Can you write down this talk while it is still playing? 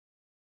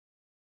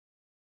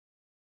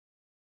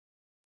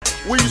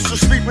We used to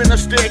sleep in the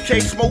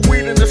staircase, smoke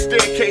weed in the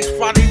staircase.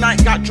 Friday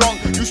night got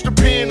drunk, used to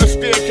pee in the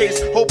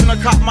staircase, hoping a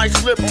cop might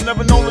slip.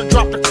 Never known to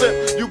drop the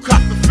clip. You cop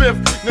the fifth,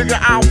 nigga,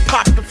 I'll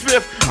pop the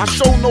fifth. I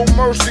show no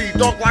mercy,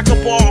 dark like a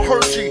bar of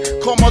Hershey.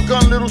 Call my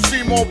gun Little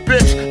Seymour,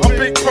 bitch, I'm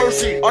Big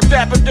Percy. A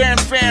Dapper Dan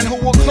fan who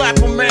will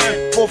clap a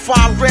man for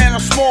 5 grand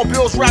of small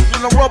bills wrapped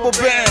in a rubber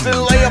band. Then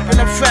lay up in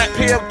a fat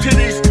pair of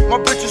titties. My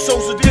bitch is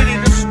so sedity.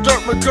 This is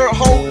Dirt McGirt,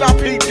 hold up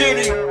P.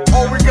 Diddy.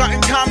 All we got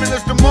in common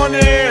is the money.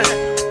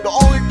 The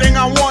only thing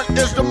I want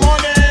is the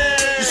money.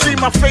 You see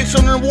my face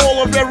on the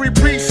wall of every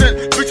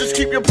precinct. Bitches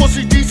keep your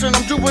pussy decent,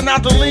 I'm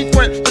juvenile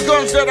delinquent. The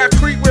guns that I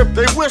creep with,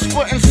 they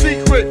whisper in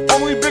secret.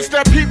 Only bitch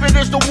that peep it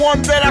is the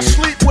one that I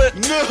sleep with.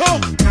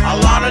 A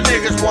lot of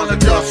niggas wanna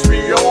dust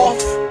me off.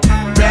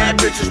 Bad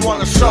bitches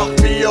wanna suck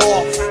me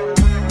off.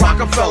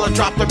 Rockefeller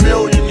dropped $1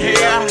 million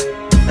here,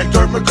 and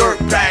Dirt McGirt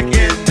back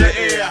in the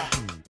air.